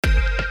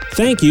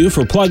Thank you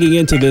for plugging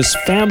into this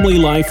Family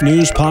Life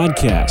News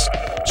podcast,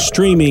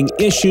 streaming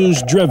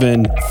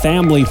issues-driven,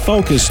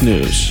 family-focused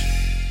news.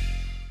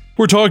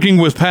 We're talking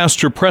with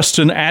Pastor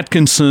Preston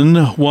Atkinson,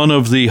 one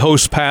of the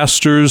host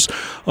pastors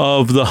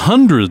of the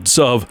hundreds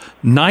of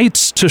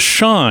Nights to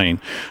Shine,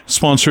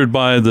 sponsored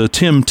by the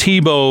Tim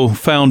Tebow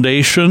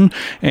Foundation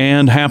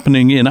and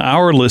happening in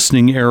our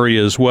listening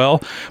area as well.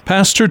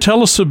 Pastor,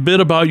 tell us a bit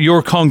about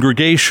your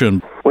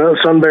congregation. Well,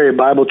 Sunbury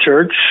Bible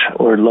Church,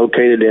 we're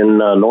located in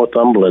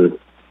Northumberland,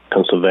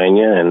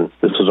 Pennsylvania, and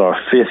this is our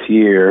 5th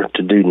year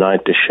to do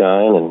Night to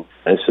Shine, and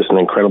it's just an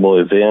incredible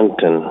event,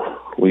 and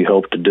we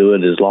hope to do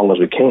it as long as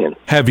we can.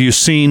 Have you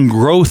seen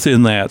growth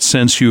in that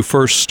since you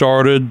first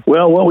started?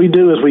 Well, what we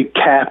do is we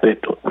cap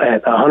it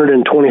at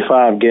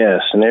 125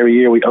 guests, and every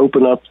year we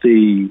open up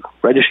the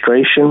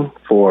registration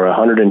for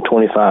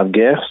 125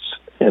 guests,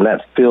 and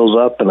that fills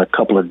up in a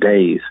couple of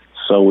days.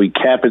 So we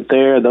cap it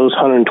there. Those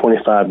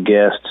 125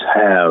 guests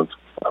have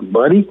a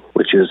buddy,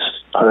 which is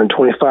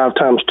 125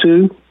 times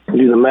 2. You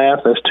do the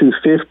math, that's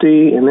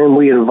 250, and then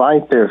we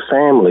invite their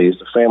families,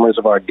 the families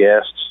of our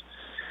guests.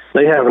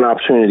 They have an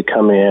opportunity to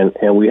come in,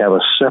 and we have a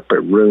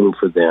separate room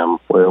for them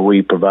where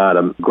we provide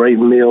a great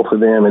meal for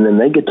them, and then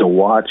they get to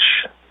watch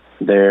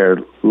their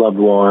loved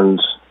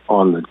ones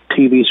on the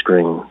TV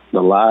screen,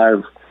 the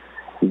live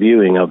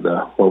viewing of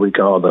what we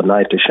call the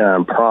Night to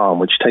Shine prom,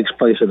 which takes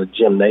place at a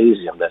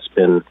gymnasium that's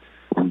been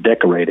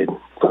decorated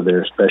for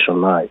their special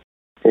night.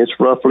 It's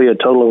roughly a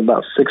total of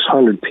about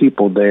 600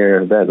 people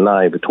there that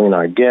night between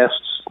our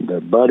guests,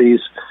 their buddies,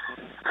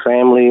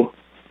 family,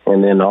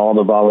 and then all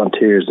the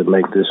volunteers that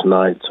make this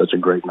night such a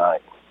great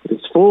night.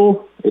 It's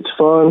full, it's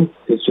fun,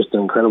 it's just an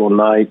incredible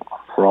night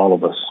for all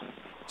of us.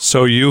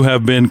 So you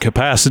have been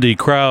capacity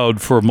crowd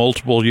for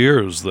multiple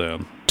years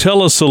then.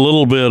 Tell us a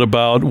little bit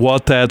about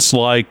what that's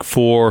like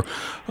for,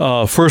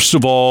 first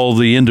of all,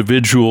 the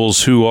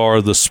individuals who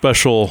are the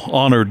special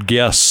honored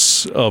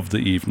guests of the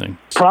evening.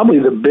 Probably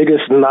the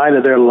biggest night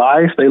of their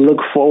life. They look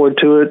forward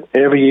to it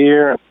every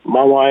year.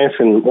 My wife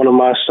and one of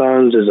my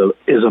sons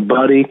is a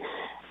buddy.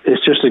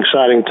 It's just an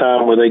exciting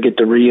time where they get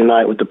to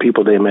reunite with the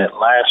people they met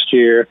last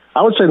year.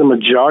 I would say the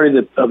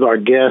majority of our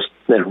guests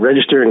that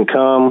register and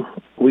come,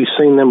 we've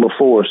seen them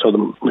before, so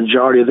the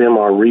majority of them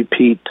are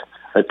repeat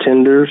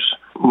attenders.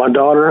 My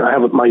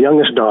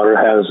youngest daughter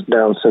has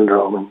Down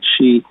syndrome, and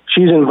she's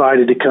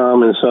invited to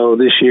come, and so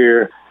this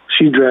year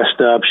she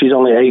dressed up. She's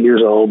only 8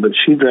 years old, but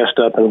she dressed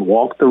up and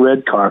walked the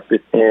red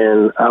carpet,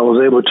 and I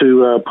was able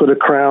to put a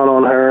crown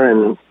on her,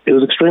 and it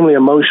was extremely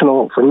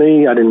emotional for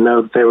me. I didn't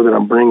know that they were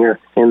going to bring her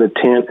in the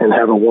tent and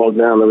have her walk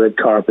down the red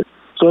carpet.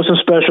 So it's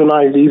a special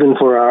night even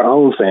for our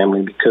own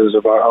family because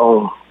of our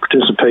own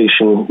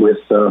participation with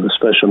the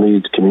special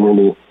needs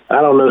community.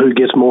 I don't know who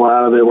gets more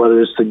out of it,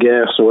 whether it's the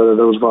guests or whether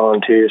those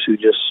volunteers who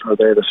just are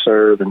there to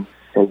serve and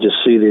just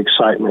see the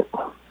excitement,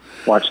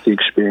 watch the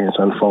experience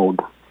unfold.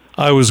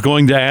 I was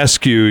going to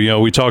ask you,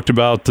 we talked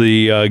about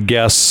the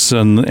guests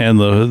and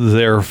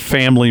their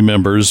family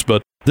members,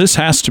 but this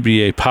has to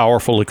be a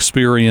powerful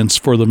experience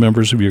for the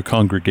members of your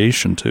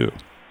congregation, too.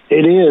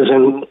 It is,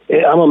 and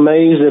I'm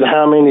amazed at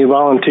how many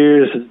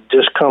volunteers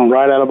just come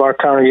right out of our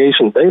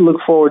congregation. They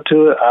look forward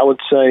to it. I would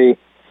say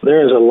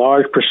there is a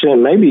large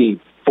percent,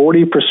 maybe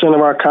 40%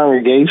 of our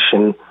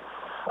congregation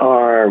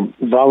are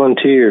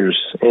volunteers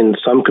in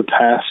some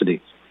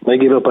capacity. They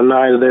give up a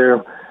night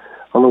there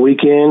on the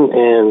weekend,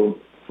 and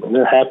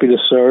they're happy to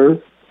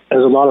serve.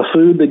 There's a lot of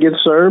food that gets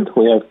served.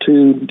 We have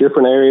 2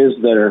 different areas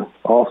that are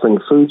offering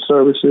food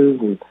services.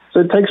 And so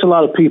it takes a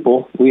lot of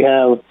people. We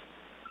have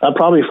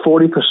probably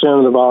 40%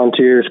 of the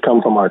volunteers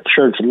come from our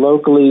church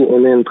locally,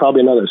 and then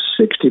probably another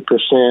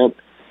 60%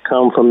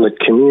 come from the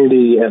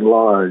community at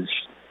large.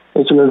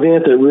 It's an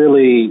event that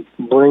really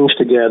brings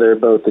together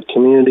both the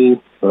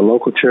community, the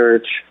local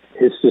church.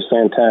 It's just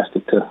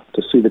fantastic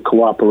to see the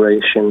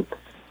cooperation,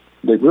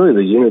 really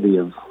the unity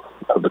of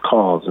the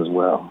cause as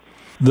well.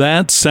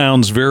 That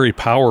sounds very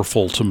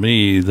powerful to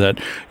me, that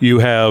you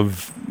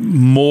have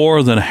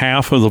more than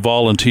half of the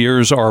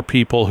volunteers are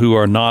people who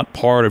are not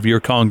part of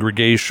your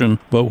congregation.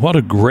 But what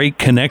a great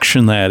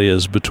connection that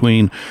is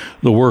between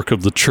the work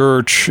of the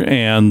church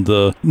and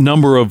the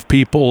number of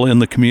people in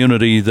the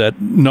community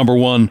that, number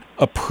one,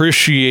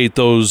 appreciate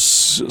those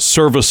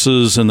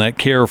services and that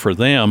care for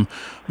them,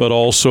 but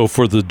also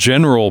for the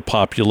general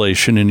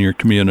population in your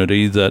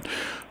community that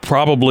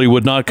probably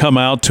would not come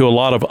out to a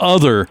lot of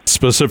other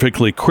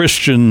specifically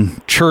Christian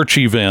church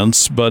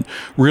events, but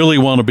really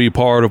want to be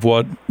part of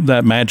what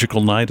that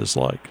magical night is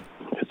like.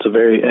 It's a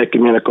very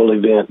ecumenical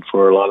event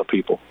for a lot of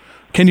people.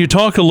 Can you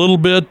talk a little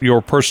bit,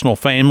 your personal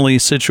family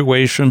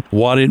situation,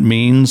 what it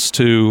means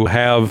to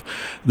have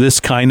this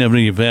kind of an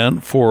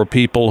event for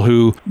people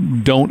who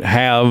don't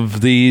have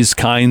these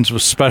kinds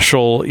of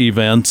special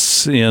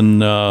events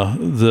in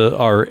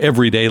our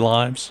everyday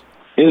lives?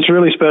 It's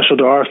really special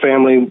to our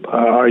family.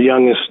 Our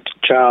youngest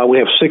child, we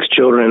have 6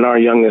 children, and our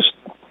youngest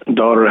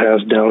daughter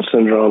has Down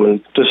syndrome.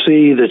 And to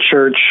see the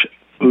church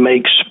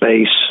make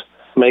space,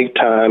 make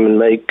time, and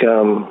make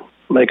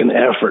an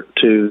effort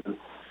to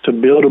to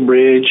build a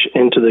bridge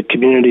into the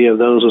community of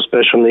those with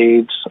special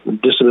needs,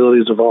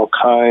 disabilities of all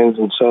kinds.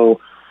 And so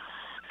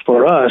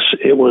for us,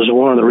 it was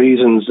one of the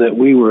reasons that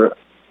we were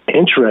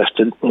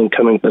interested in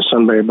coming to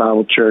Sunbury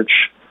Bible Church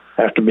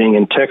after being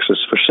in Texas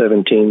for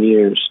 17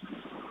 years.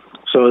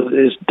 So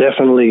it's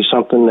definitely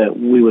something that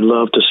we would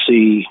love to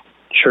see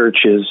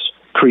churches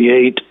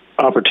create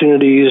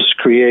opportunities,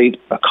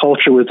 create a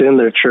culture within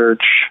their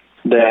church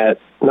that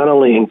not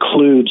only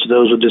includes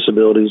those with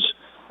disabilities,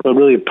 but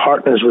really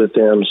partners with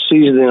them,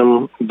 sees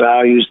them,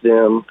 values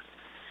them.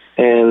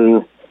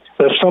 And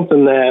that's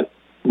something that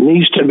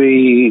needs to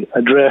be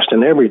addressed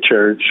in every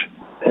church.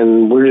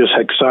 And we're just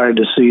excited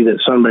to see that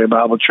Sunbury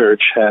Bible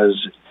Church has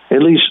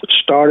at least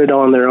started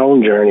on their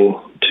own journey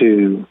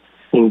to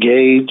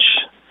engage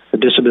the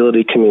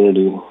disability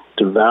community,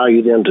 to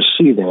value them, to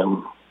see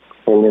them,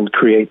 and then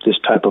create this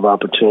type of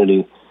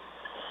opportunity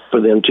for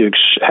them to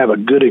have a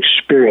good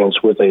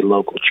experience with a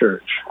local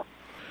church.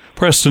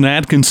 Preston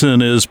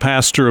Atkinson is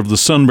pastor of the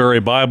Sunbury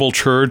Bible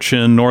Church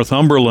in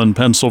Northumberland,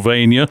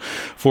 Pennsylvania.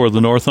 For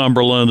the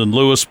Northumberland and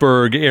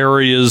Lewisburg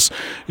areas,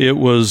 it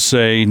was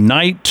a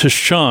night to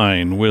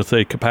shine with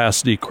a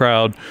capacity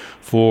crowd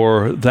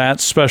for that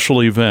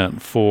special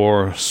event,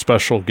 for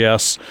special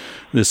guests.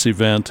 This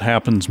event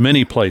happens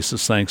many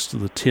places thanks to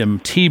the Tim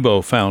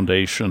Tebow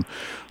Foundation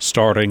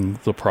starting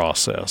the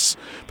process.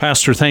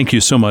 Pastor, thank you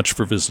so much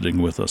for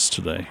visiting with us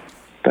today.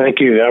 Thank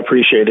you. I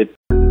appreciate it.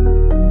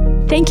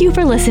 Thank you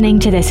for listening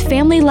to this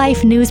Family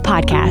Life News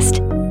podcast.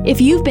 If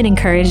you've been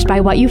encouraged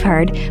by what you've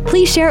heard,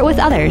 please share it with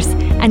others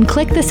and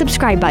click the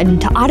subscribe button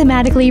to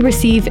automatically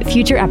receive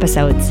future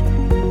episodes.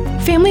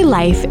 Family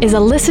Life is a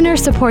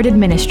listener-supported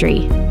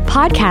ministry.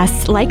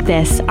 Podcasts like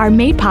this are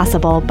made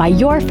possible by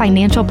your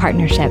financial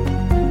partnership.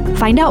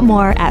 Find out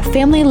more at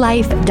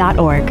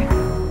familylife.org.